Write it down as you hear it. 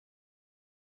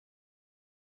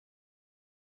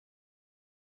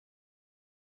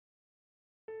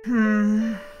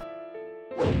Hmm.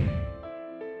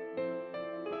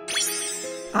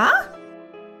 Huh?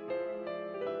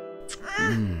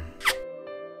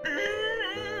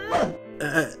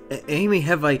 Amy,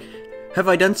 have I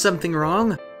done something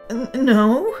wrong?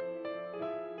 No?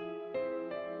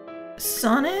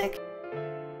 Sonic?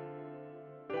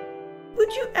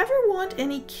 Would you ever want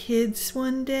any kids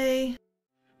one day?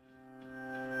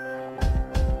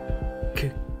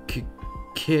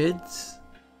 Kids?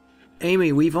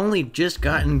 Amy, we've only just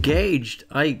got engaged.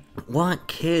 I want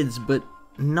kids, but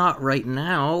not right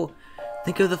now.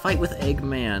 Think of the fight with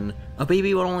Eggman. A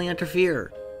baby would only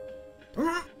interfere.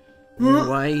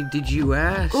 Why did you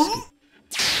ask?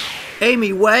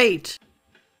 Amy, wait!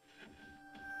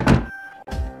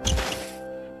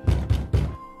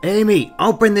 Amy,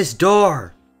 open this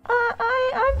door!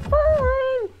 I'm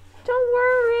fine. Don't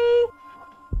worry.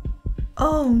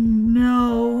 Oh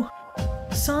no.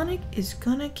 Sonic is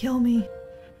gonna kill me.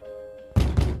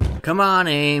 Come on,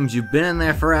 Ames, you've been in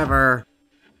there forever.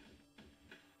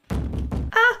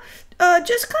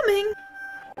 Just coming.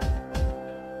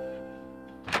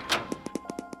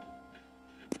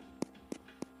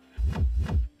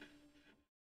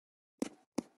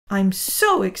 I'm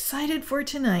so excited for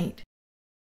tonight.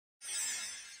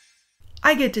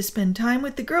 I get to spend time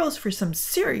with the girls for some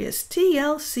serious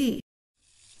TLC.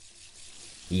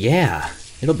 Yeah,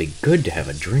 it'll be good to have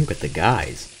a drink with the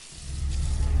guys.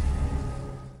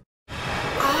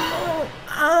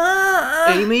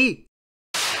 Amy?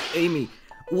 Amy,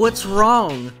 what's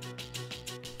wrong?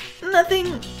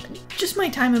 Nothing, just my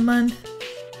time of month.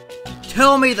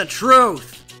 Tell me the truth!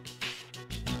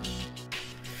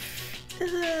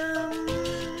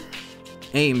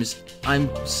 Ames, I'm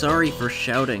sorry for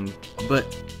shouting, but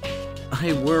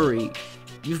I worry.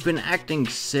 You've been acting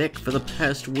sick for the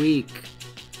past week.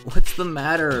 What's the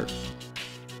matter?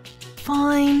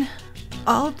 Fine,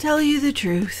 I'll tell you the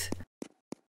truth.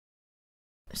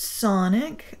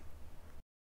 Sonic?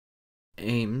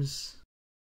 Ames?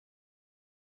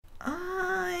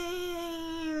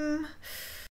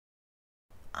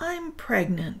 I'm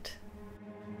pregnant.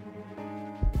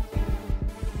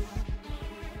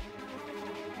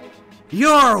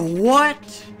 You're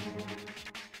what?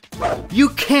 You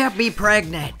can't be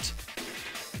pregnant!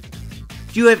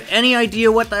 Do you have any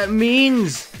idea what that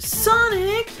means?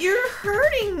 Sonic, you're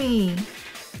hurting me!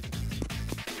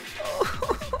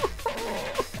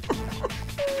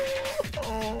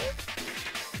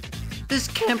 This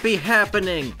can't be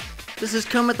happening! This has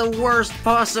come at the worst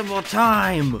possible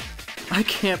time! I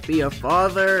can't be a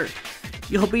father!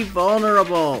 You'll be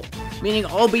vulnerable! Meaning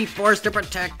I'll be forced to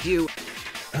protect you!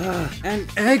 And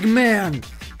Eggman!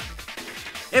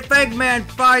 If Eggman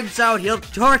finds out, he'll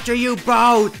torture you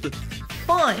both!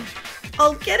 Fine,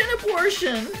 I'll get an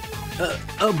abortion.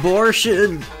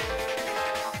 Abortion?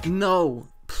 No,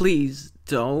 please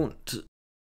don't.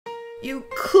 You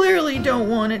clearly don't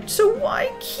want it, so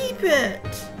why keep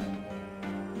it?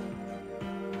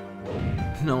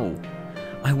 No,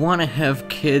 I want to have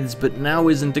kids, but now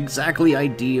isn't exactly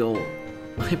ideal.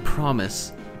 I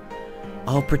promise.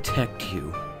 I'll protect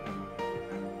you.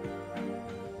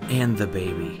 And the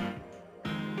baby.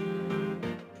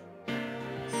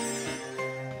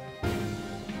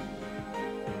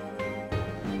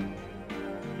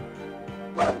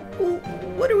 Well,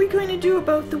 what are we going to do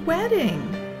about the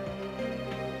wedding?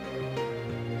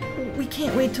 We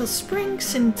can't wait till spring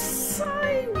since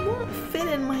I won't fit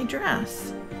in my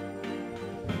dress.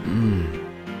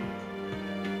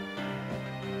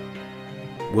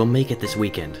 We'll make it this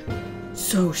weekend.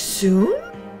 So soon?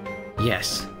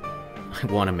 Yes. I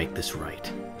want to make this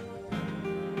right.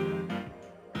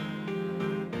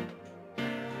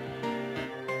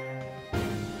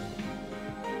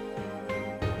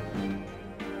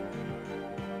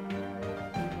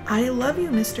 I love you,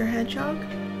 Mr. Hedgehog.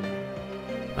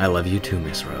 I love you too,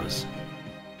 Miss Rose.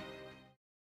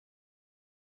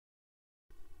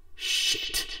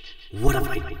 Shit. What have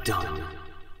I done?